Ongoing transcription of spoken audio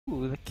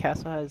Ooh, the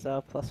castle has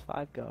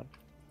 +5 going.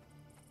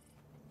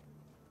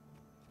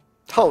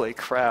 Holy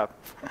crap.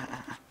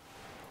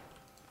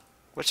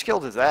 Which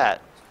guild is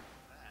that?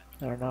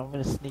 I don't know, I'm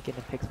gonna sneak in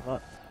and pick some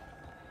up.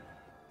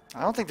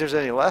 I don't think there's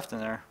any left in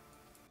there.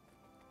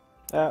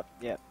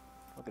 Yep.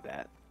 Look at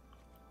that.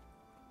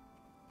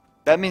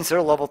 That means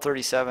they're level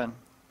 37.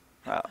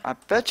 I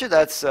bet you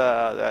that's,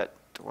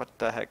 what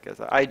the heck is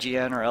that?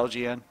 IGN or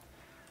LGN?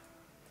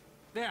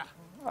 There.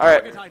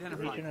 Alright.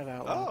 Legion of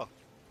Outlaws. Oh.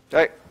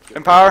 Alright,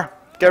 Empower.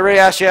 Get ready,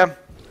 Asham.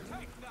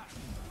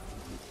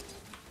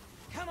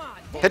 Come on.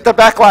 Hit the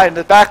back line,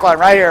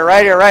 right here,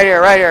 right here, right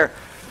here, right here.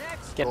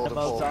 Getting the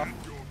Beautiful. modes off.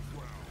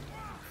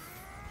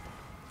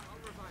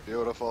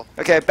 Beautiful.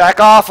 Okay, back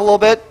off a little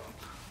bit.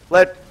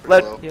 Let,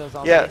 Heals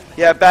on yeah, me.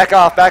 yeah, back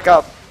off, back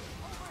up.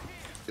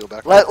 Heal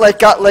back.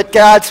 Let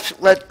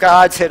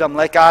gods hit him,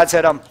 let gods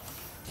hit him.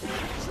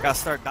 Gotta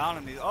start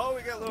downing these. Oh,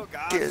 we got little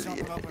guys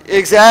jumping up.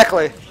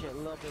 Exactly. Shit, a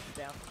little bit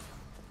down.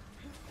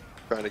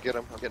 Trying to get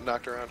him. I'm getting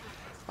knocked around.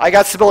 I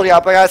got stability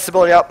up, I got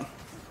stability up.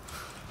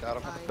 Got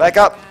him. Back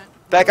up,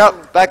 back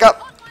up, back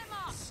up.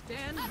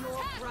 Stand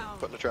your ground.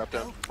 Putting the trap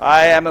down.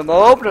 I am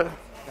immobed.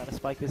 Gotta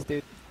spike this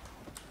dude.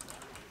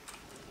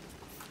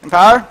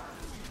 Empower.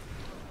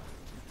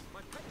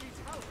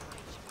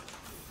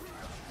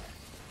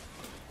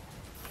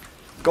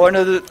 Going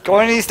to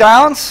these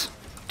downs.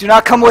 Do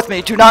not come with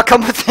me. Do not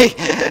come with me.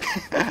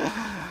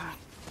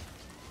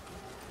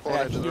 Pulling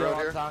edge of the Heal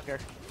road on here.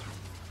 Zonker.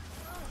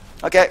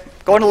 Okay,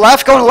 going to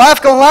left, going to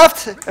left, going left.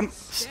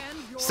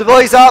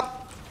 Stability's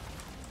up.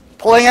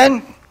 Pulling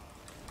in.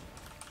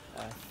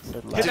 Said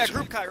Hit left. that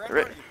group, Kai, right in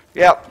front of you.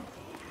 Yep.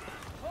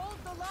 Hold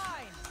the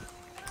line.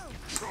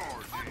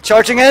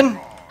 Charging in.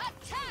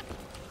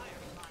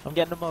 I'm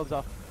getting the modes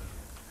off.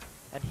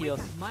 And heals.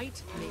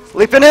 Might makes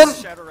Leaping in.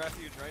 Shadow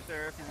Refuge right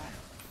there if you want.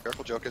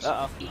 Careful, Jokus.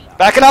 Uh-oh.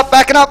 Backing up,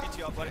 backing up. Get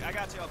you up, buddy. I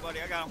got you up,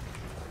 buddy. I got him.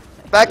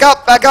 Back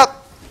up, back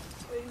up.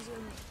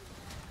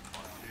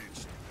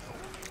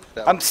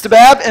 I'm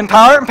stabab.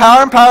 Empower,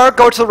 empower, empower.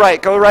 Go to the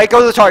right. Go right. Go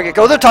to the target.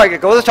 Go to the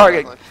target. Go to the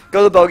target. Go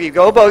to the bogey.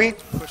 Go bogey.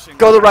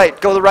 Go to the right.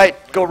 Go to the right.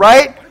 Go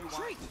right.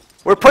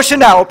 We're pushing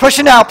now. We're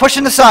pushing now.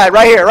 Pushing the side.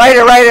 Right here. Right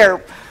here. Right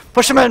here.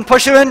 Push him in.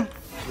 Push him in.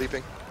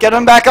 Leaping. Get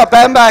him back up.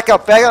 Back him back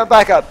up. Back up.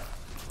 Back up.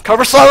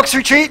 Cover Slovak's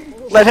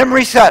retreat. Let him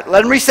reset.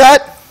 Let him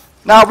reset.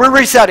 Now we're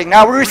resetting.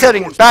 Now we're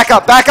resetting. Back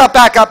up. Back up.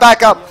 Back up.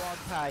 Back up. Heal on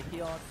Kai.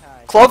 Heal on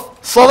Kai.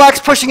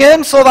 Slovak's pushing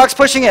in. Slovak's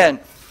pushing in.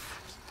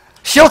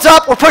 Shields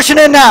up. We're pushing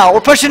in now.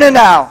 We're pushing in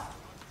now.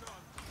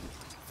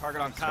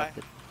 Target on Kai.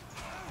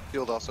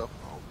 Healed also.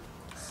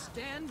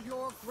 stand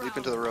your ground. Leap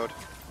into the road.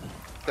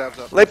 Stabs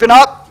up. Leaping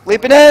up.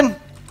 Leaping in.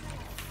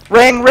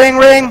 Ring. Ring.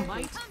 Ring.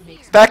 Might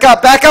makes Back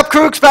up. Back up,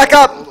 Krooks. Back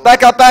up.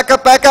 Back up. Back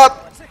up. Back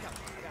up.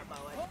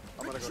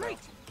 I'm gonna go down.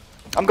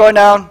 I'm going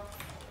down.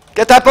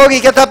 Get that bogey.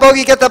 Get that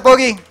bogey. Get that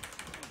bogey.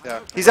 Yeah.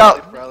 He's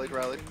out. Rallied,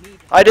 rallied.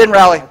 I didn't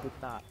rally. I did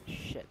not.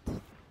 Shit.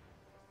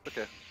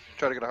 Okay.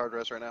 Try to get a hard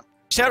rest right now.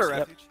 Shadow Yep.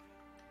 Refuge.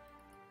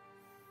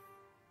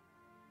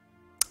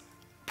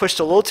 Pushed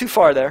a little too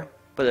far there,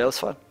 but it was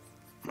fun.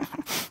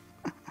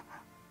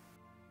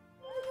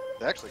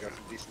 They actually got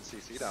some decent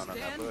CC down on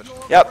that stand bush.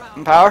 your Yep, ground.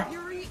 empower.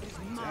 Fury is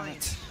mine.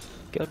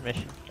 Good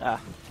mission.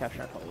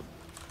 Capture and hold.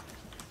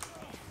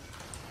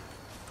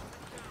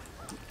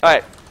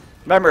 Alright.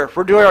 Remember,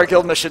 we're doing our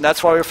guild mission.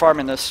 That's why we're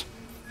farming this.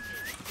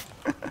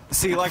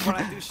 See, like when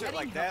I do shit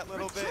like that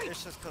little bit,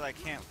 it's just because I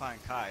can't find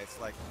Kai.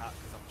 It's like not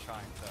because I'm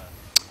trying to.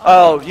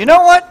 Oh, you know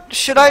what?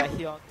 Should I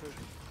Heal on Krug.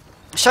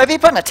 should I be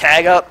putting a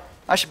tag up?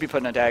 I should be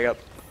putting a tag up.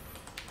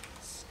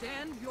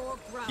 Stand your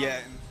ground. Yeah,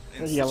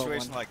 in The a yellow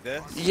situation one. like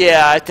this.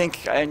 Yeah, I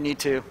think I need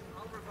to.